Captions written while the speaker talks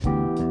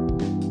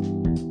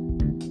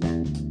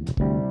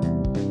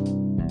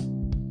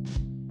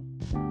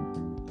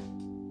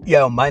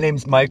Yo, my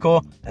name's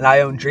Michael, and I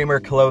own Dreamer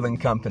Clothing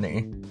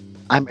Company.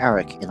 I'm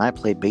Eric, and I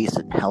play bass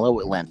in Hello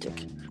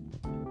Atlantic.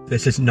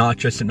 This is not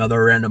just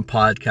another random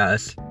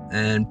podcast,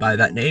 and by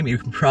that name you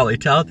can probably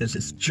tell this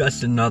is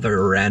just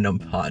another random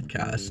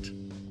podcast.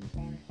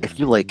 If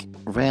you like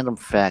random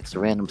facts,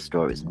 random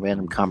stories, and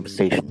random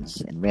conversations,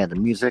 and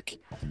random music,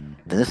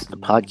 then this is the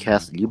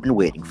podcast that you've been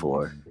waiting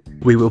for.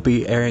 We will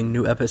be airing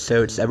new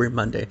episodes every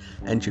Monday,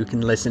 and you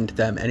can listen to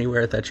them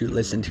anywhere that you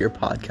listen to your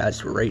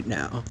podcast right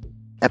now.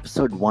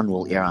 Episode 1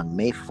 will air on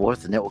May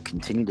 4th, and it will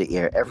continue to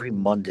air every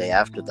Monday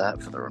after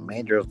that for the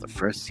remainder of the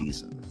first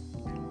season.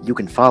 You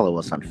can follow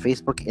us on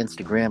Facebook,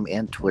 Instagram,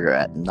 and Twitter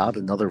at Not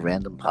Another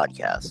Random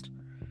Podcast.